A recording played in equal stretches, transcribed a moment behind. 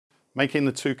making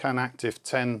the Toucan Active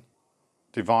 10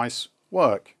 device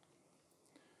work.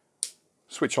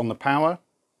 Switch on the power,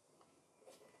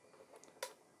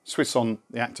 switch on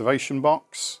the activation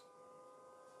box.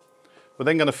 We're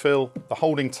then going to fill the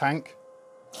holding tank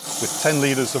with 10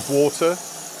 litres of water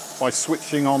by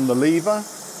switching on the lever.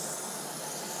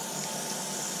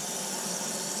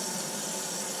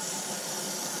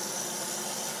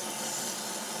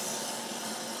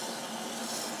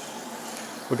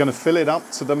 We're going to fill it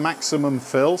up to the maximum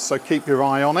fill, so keep your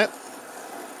eye on it.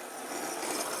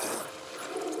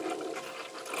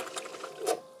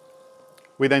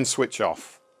 We then switch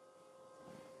off.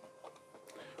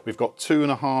 We've got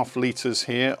 2.5 litres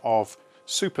here of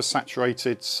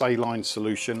supersaturated saline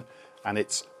solution, and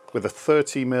it's with a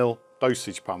 30 ml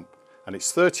dosage pump, and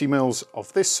it's 30 ml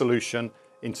of this solution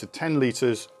into 10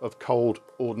 litres of cold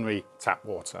ordinary tap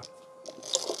water.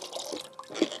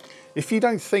 If you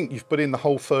don't think you've put in the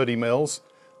whole 30 ml,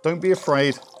 don't be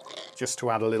afraid just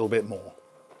to add a little bit more.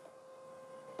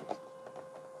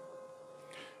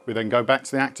 We then go back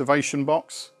to the activation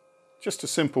box. Just a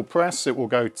simple press, it will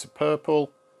go to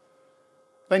purple,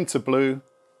 then to blue,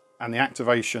 and the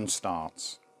activation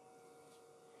starts.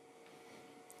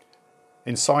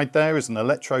 Inside there is an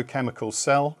electrochemical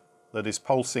cell that is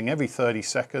pulsing every 30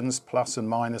 seconds, plus and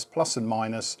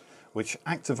minus, which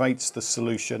activates the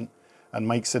solution and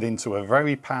makes it into a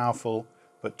very powerful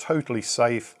but totally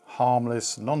safe,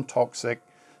 harmless, non-toxic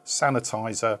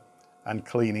sanitizer and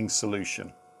cleaning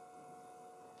solution.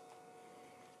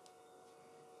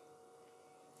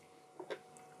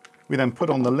 We then put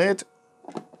on the lid,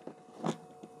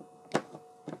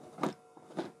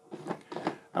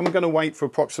 and we're going to wait for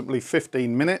approximately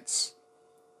 15 minutes.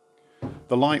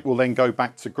 The light will then go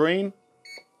back to green,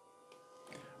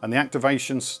 and the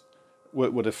activations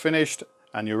would have finished,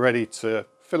 and you're ready to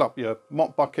fill up your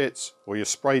mop buckets or your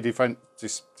spray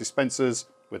dispensers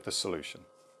with the solution.